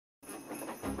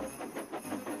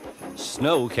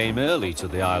snow came early to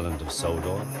the island of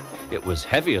Sodor. It was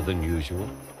heavier than usual.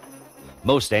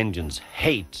 Most engines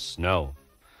hate snow.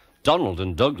 Donald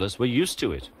and Douglas were used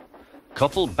to it.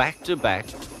 Coupled back to back,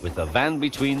 with a van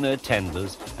between their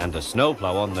tenders and a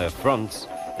snowplow on their fronts,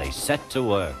 they set to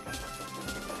work.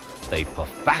 They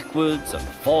puffed backwards and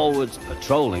forwards,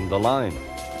 patrolling the line.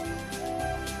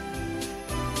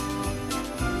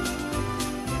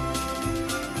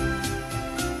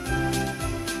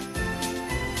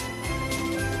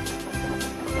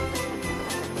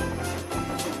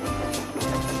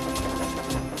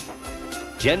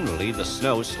 Generally, the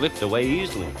snow slipped away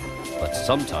easily, but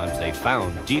sometimes they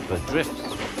found deeper drifts.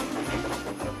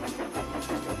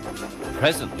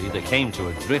 Presently, they came to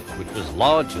a drift which was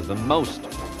larger than most.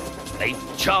 They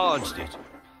charged it,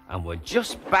 and were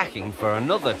just backing for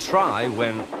another try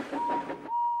when...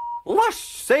 "Lush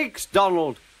sakes,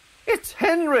 Donald! It's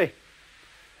Henry!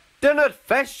 Dinnot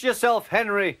fess yourself,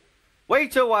 Henry!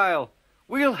 Wait a while,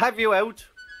 we'll have you out."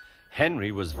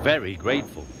 Henry was very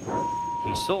grateful.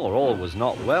 He saw all was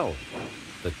not well.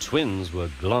 The twins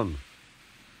were glum.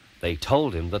 They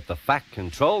told him that the Fat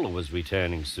Controller was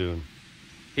returning soon.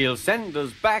 "He'll send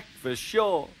us back for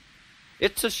sure."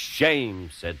 "It's a shame,"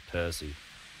 said Percy.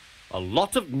 "A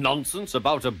lot of nonsense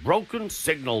about a broken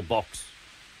signal box,"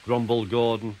 grumbled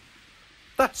Gordon.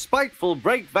 "That spiteful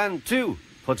brake van too,"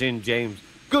 put in James.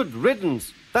 "Good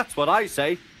riddance, that's what I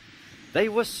say." "They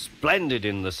were splendid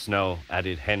in the snow,"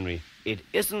 added Henry. "It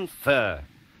isn't fair."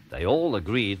 They all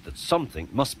agreed that something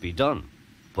must be done,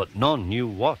 but none knew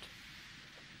what.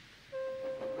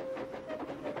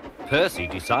 Percy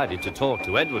decided to talk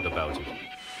to Edward about it.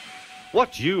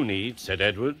 "What you need," said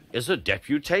Edward, "is a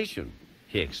deputation."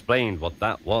 He explained what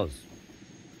that was.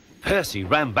 Percy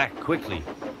ran back quickly.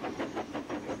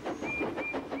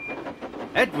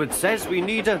 "Edward says we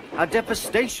need a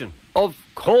deputation." "Of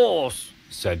course,"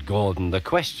 said Gordon. "The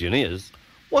question is,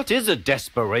 what is a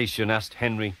desperation?" asked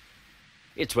Henry.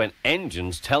 "It's when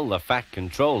engines tell the Fat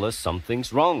Controller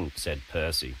something's wrong," said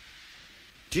Percy.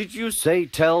 "Did you say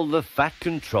tell the Fat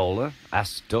Controller?"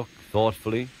 asked Duck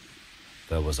thoughtfully.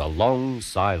 There was a long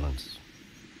silence.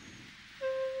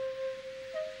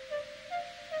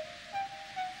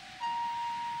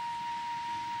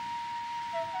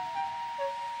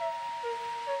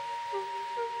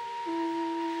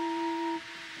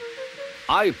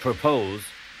 "I propose,"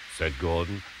 said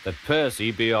Gordon, "that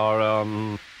Percy be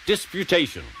our,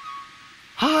 disputation."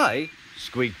 "Hi!"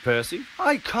 squeaked Percy.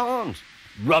 "I can't."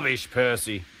 "Rubbish,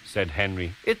 Percy," said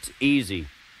Henry. "It's easy."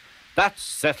 "That's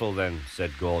settled then,"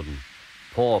 said Gordon.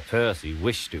 Poor Percy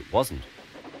wished it wasn't.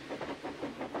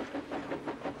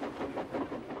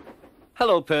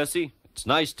 "Hello, Percy. It's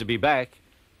nice to be back."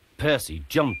 Percy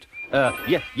jumped.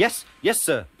 Yes,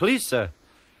 sir. Please, sir."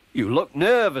 "You look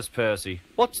nervous, Percy.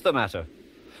 What's the matter?"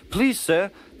 "Please,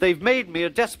 sir, they've made me a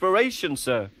desperation,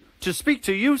 sir. To speak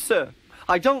to you, sir.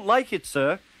 I don't like it,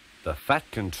 sir." The Fat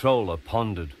Controller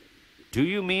pondered. "Do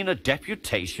you mean a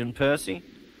deputation, Percy?"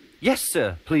 "Yes,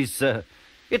 sir, please, sir.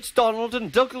 It's Donald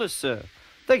and Douglas, sir.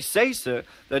 They say, sir,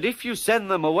 that if you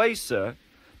send them away, sir,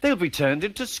 they'll be turned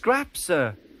into scrap,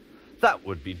 sir." "That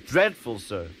would be dreadful,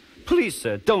 sir. Please,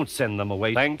 sir, don't send them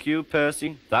away." "Thank you,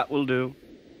 Percy. That will do."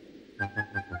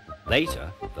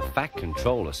 Later, the Fat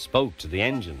Controller spoke to the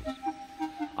engines.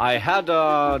 "I had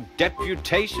a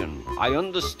deputation. I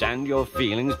understand your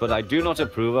feelings, but I do not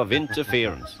approve of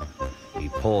interference." He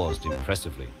paused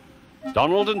impressively.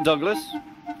 "Donald and Douglas,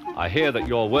 I hear that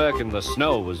your work in the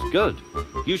snow was good.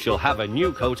 You shall have a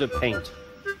new coat of paint."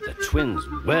 The twins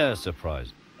were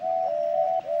surprised.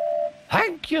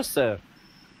 "Thank you, sir."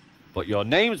 "But your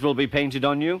names will be painted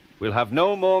on you. We'll have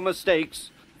no more mistakes."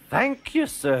 "Thank you,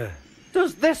 sir.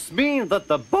 Does this mean that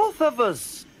the both of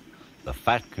us..." The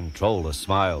Fat Controller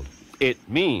smiled. "It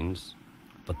means..."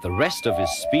 But the rest of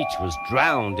his speech was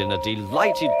drowned in a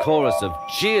delighted chorus of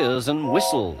cheers and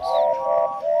whistles.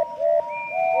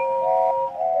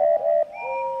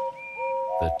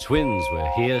 The twins were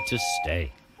here to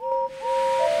stay.